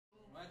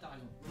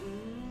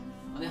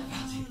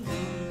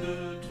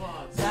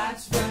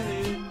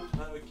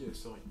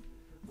sorry.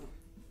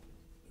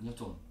 On y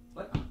retourne.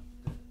 Ouais. 1,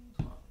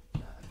 2, 3, 4.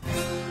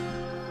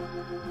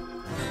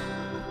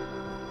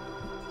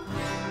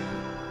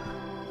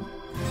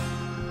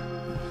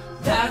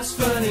 That's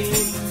funny.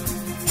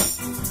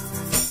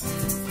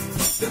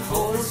 The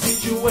whole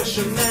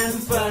situation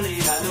and funny,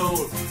 I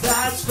know.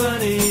 That's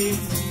funny.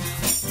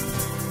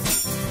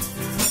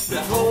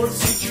 The whole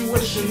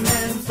situation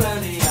and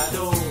funny, I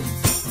know.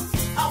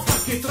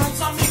 Che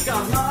trozza mica,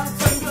 non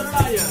Pungle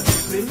lion.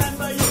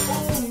 Remember you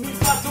owe me,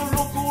 fatto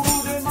loco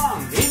rude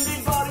man. In the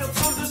body of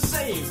all the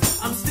same,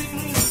 I'm still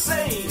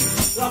insane.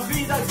 La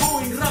vida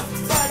going rough,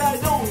 but I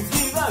don't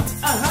give up.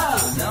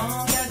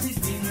 Long as it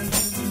didn't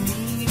to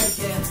me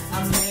again, I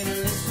made a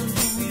lesson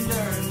to be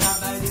learned now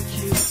by the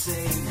cute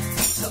saying.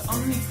 So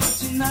only for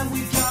tonight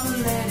we gotta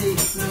let it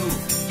flow.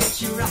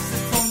 Get your ass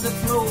up on the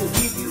floor,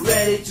 we'll be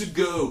Ready to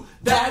go,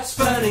 that's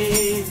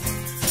funny.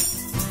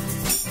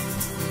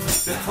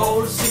 The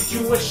whole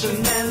situation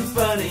and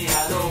funny,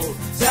 I know,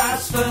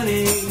 that's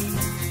funny.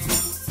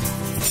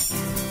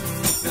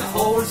 The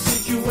whole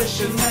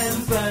situation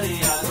and funny,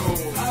 I know.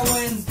 I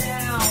went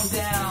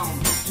down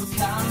to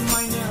calm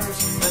my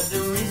nerves, but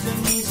the reason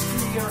is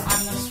clear,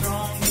 I'm not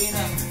strong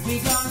enough. We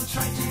gonna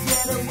try to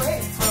get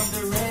away from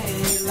the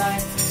red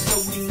light, so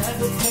we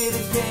never play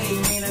the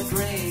game in a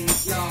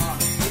graveyard.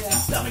 Yeah.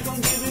 Dame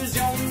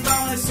condivisión,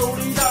 dame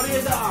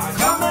solidariedad.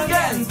 Come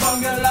again,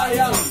 Pungle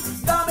lion,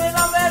 dame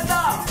la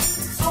verdad.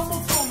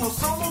 Somos como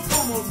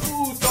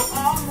puto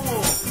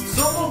amo.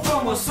 Somos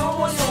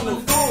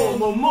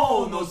como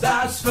monos.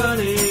 That's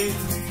funny.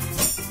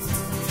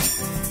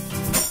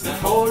 The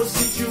whole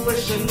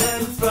situation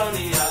and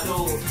funny, I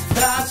know.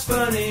 That's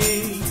funny.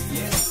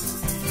 Yes.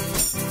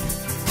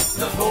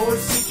 The whole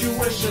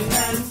situation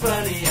and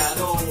funny, I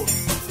know.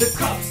 The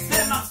cops,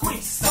 them are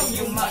quick, so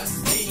you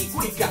must be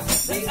quicker.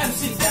 The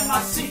MC, them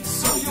are sick,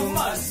 so you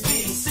must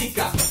be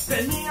sicker.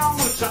 Tenía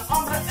mucha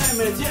hambre y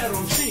me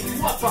dieron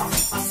chihuahua.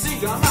 Así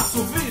gana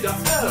su vida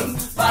el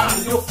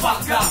barrio.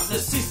 Fuck up the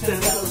system.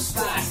 Goes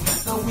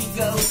fast, but we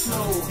go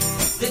slow.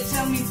 They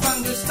tell me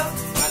Pungle stop,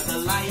 but the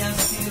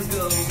lions still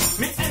go.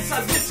 Mi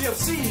pensa decir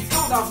sí,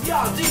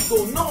 todavía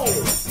digo no.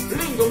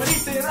 Lingo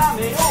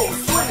mediterráneo,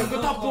 sueño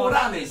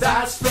contemporáneo.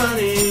 That's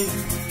funny.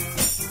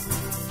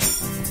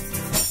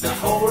 The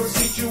whole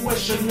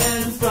situation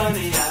and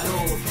funny, I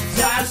know.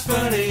 That's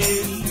funny.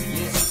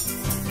 Yes.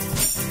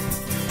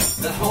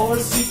 The whole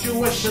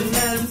situation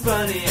and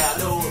funny, I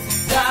know.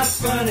 That's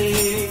funny.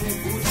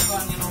 Who's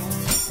funny, no?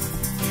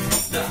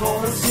 The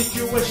whole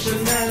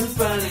situation and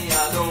funny,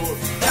 I know.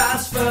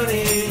 That's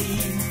funny.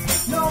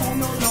 No.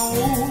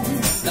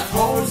 The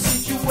whole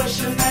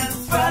situation and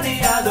funny,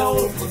 I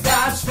know.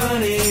 That's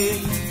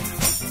funny.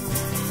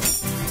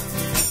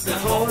 The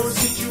whole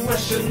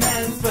situation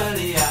and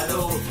funny, I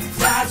know.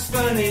 That's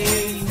funny.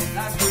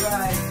 That's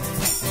right.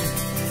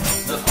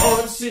 The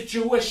whole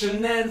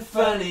situation and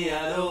funny, I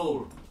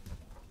know.